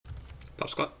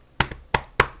Papasquatjon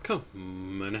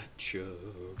coming at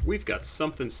you. We've got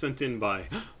something sent in by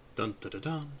dun, dun, dun,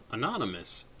 dun,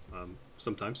 Anonymous.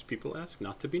 Sometimes people ask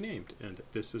not to be named, and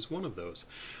this is one of those.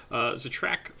 It's a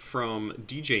track from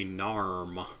DJ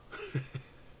NAARM,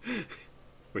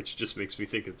 which just makes me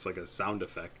think it's like a sound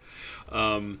effect.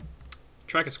 The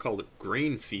track is called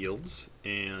GRAINFIELDS,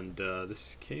 and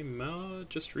this came out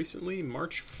just recently,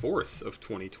 March 4th of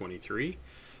 2023.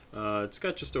 It's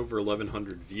got just over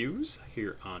 1,100 views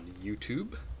here on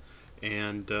YouTube,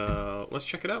 and let's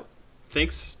check it out.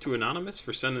 Thanks to Anonymous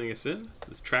for sending us in.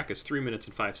 This track is 3 minutes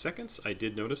and 5 seconds. I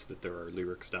did notice that there are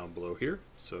lyrics down below here,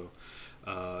 so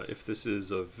if this is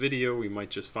a video, we might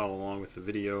just follow along with the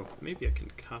video. Maybe I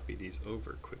can copy these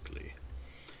over quickly.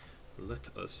 Let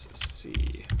us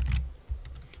see.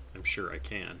 I'm sure I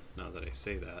can, now that I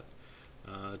say that.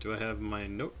 Do I have my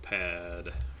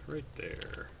notepad right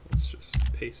there? Let's just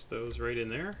paste those right in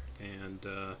there, and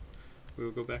we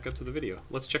will go back up to the video.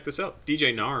 Let's check this out.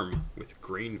 DJ NAARM with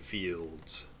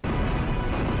GRAINFIELDS.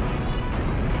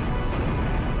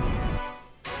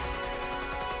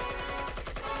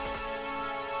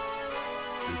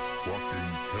 It's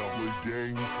fucking Kelly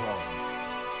Gang time.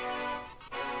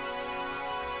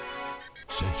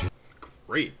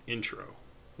 Great intro.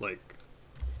 Like,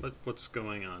 what's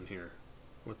going on here?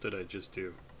 What did I just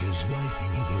do? His wife,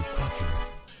 motherfucker.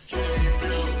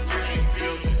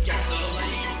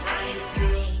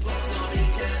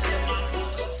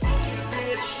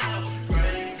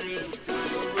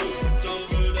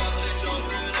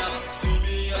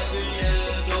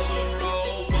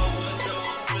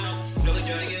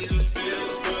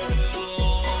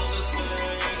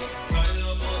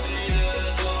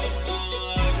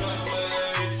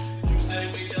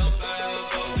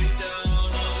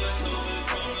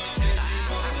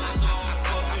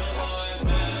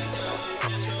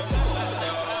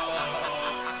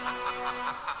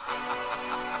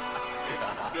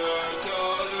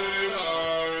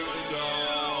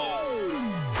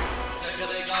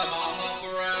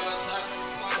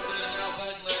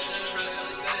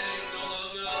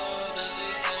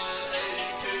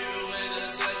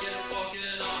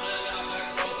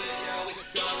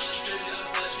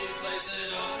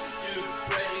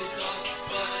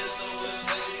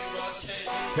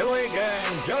 Kelly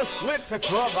Gang just lit the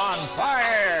club on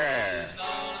fire!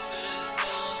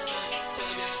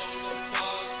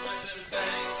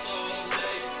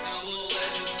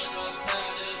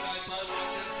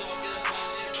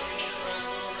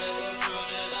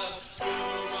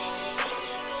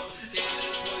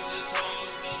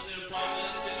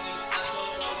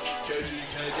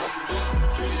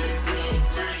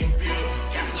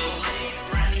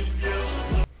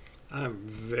 I'm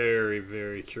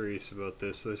very curious about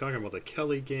this. So they're talking about the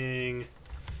Kelly Gang.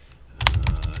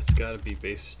 It's got to be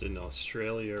based in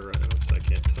Australia, right? Oops, I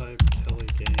can't type. Kelly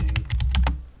Gang,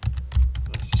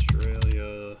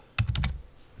 Australia.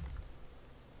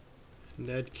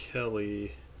 Ned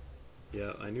Kelly.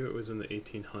 Yeah, I knew it was in the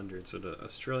 1800s. So the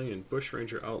Australian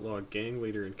bushranger, outlaw, gang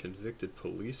leader, and convicted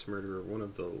police murderer, one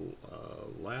of the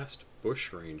last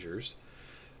bushrangers.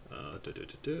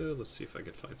 Let's see if I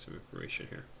can find some information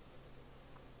here.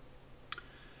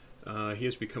 He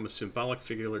has become a symbolic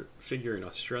figure in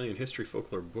Australian history,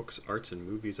 folklore, books, arts, and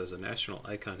movies. As a national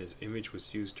icon, his image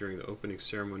was used during the opening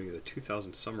ceremony of the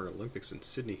 2000 Summer Olympics in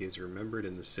Sydney. He is remembered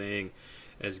in the saying,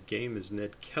 "As game as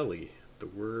Ned Kelly." The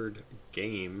word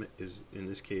game is, in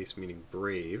this case, meaning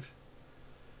brave.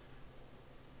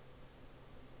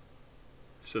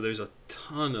 So there's a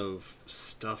ton of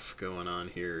stuff going on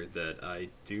here that I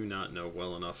do not know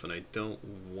well enough, and I don't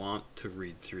want to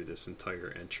read through this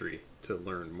entire entry to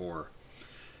learn more.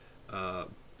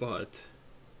 But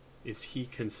is he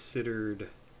considered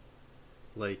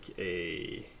like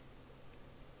a...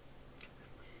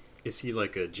 Is he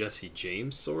like a Jesse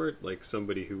James sort? Like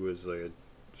somebody who was like a,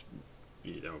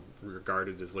 you know,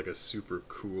 regarded as like a super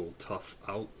cool, tough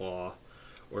outlaw?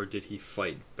 Or did he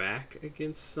fight back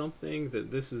against something?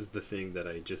 That this is the thing that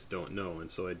I just don't know,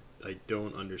 and so I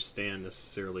don't understand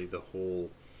necessarily the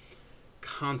whole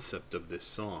concept of this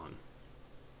song.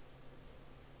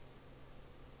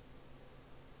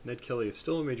 Ned Kelly is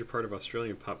still a major part of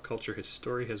Australian pop culture. His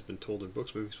story has been told in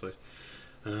books, movies, plays.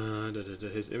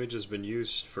 His image has been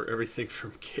used for everything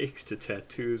from cakes to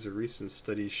tattoos. A recent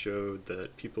study showed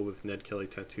that people with Ned Kelly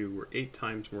tattoo were 8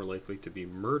 times more likely to be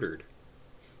murdered.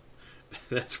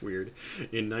 That's weird.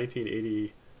 In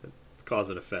 1980, cause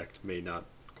and effect may not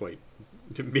quite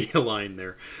be aligned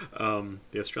there.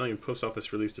 The Australian Post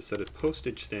Office released a set of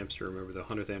postage stamps to remember the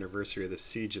 100th anniversary of the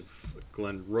siege of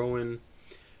Glenrowan.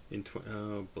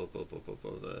 A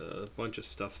bunch of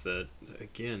stuff that,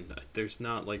 again, there's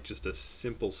not like just a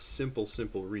simple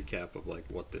recap of like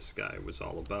what this guy was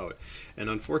all about. And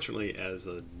unfortunately, as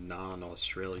a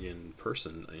non-Australian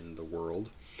person in the world,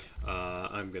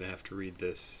 I'm gonna have to read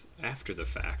this after the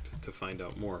fact to find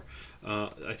out more.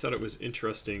 I thought it was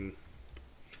interesting.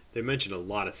 They mentioned a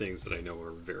lot of things that I know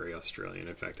are very Australian.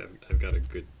 In fact, I've got a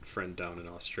good friend down in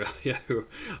Australia who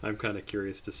I'm kind of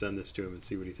curious to send this to him and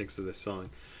see what he thinks of this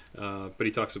song. But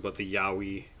he talks about the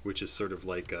Yowie, which is sort of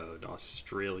like an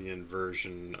Australian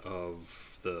version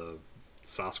of the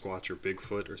Sasquatch or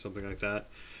Bigfoot or something like that.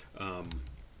 And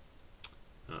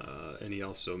he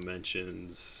also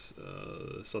mentions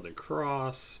Southern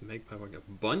Cross, Magpie Walking,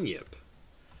 Bunyip.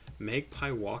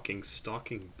 Magpie Walking,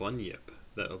 Stalking Bunyip.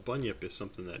 That a bunyip is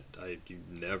something that you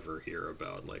never hear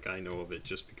about. Like, I know of it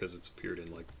just because it's appeared in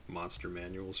like monster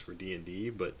manuals for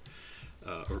D&D, but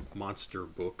or monster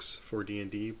books for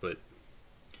D&D. But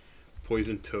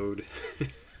poison toad,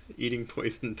 eating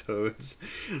poison toads,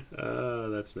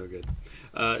 that's no good.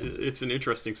 It's an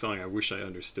interesting song. I wish I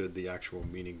understood the actual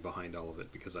meaning behind all of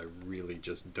it, because I really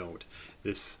just don't.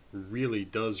 This really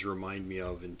does remind me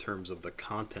of, in terms of the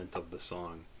content of the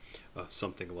song,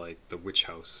 something like the witch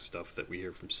house stuff that we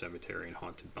hear from Cemetery and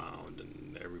Haunted Bound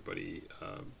and everybody,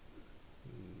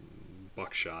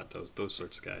 Buckshot, those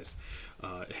sorts of guys.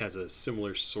 It has a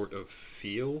similar sort of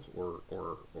feel or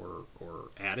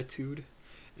attitude,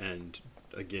 and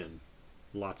again,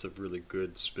 lots of really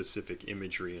good specific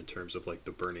imagery in terms of like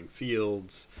the burning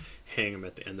fields, hang them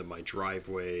at the end of my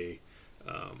driveway,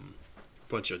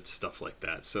 bunch of stuff like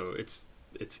that. So it's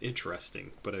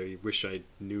interesting, but I wish I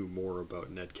knew more about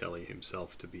Ned Kelly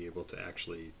himself to be able to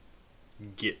actually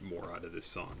get more out of this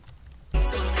song.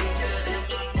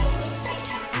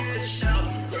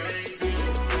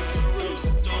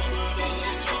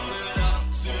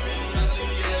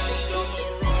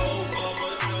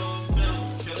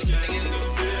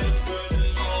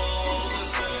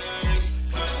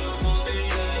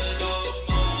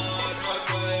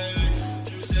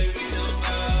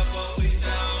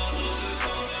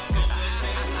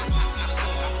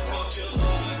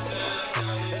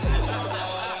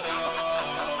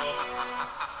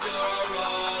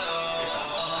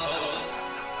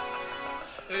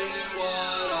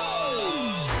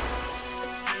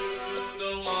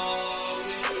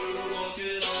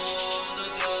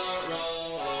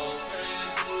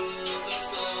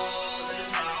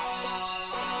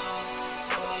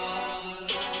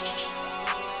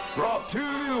 Brought to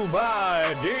you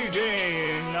by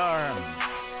DJ NAARM.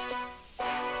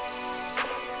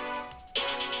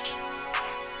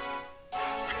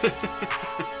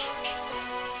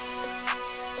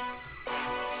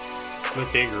 The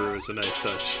kangaroo is a nice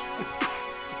touch.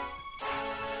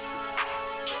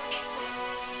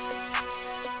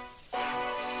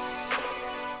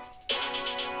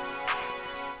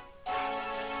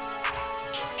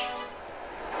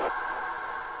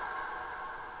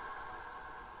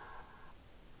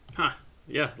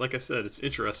 Yeah, like I said, it's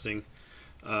interesting.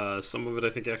 Some of it I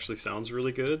think actually sounds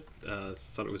really good.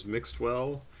 Thought it was mixed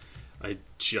well. I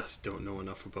just don't know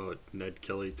enough about Ned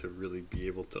Kelly to really be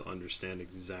able to understand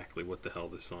exactly what the hell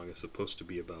this song is supposed to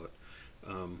be about.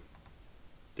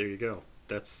 There you go.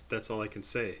 That's all I can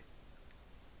say.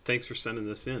 Thanks for sending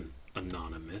this in,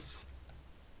 Anonymous.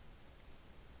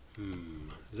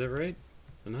 Is that right?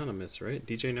 Anonymous, right?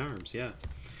 DJ NAARMs, yeah.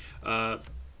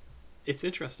 It's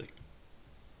interesting.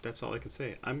 That's all I can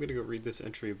say. I'm going to go read this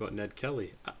entry about Ned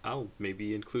Kelly. I'll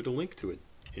maybe include a link to it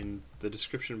in the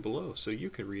description below, so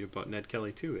you can read about Ned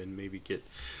Kelly too, and maybe get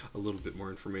a little bit more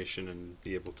information and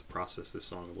be able to process this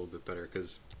song a little bit better,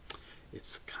 because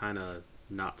it's kind of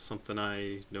not something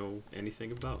I know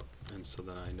anything about, and so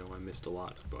then I know I missed a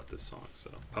lot about this song. So,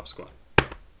 Pop Squad,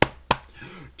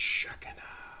 check it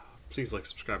out. Please like,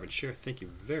 subscribe, and share. Thank you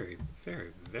very,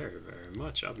 very, very, very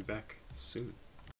much. I'll be back soon.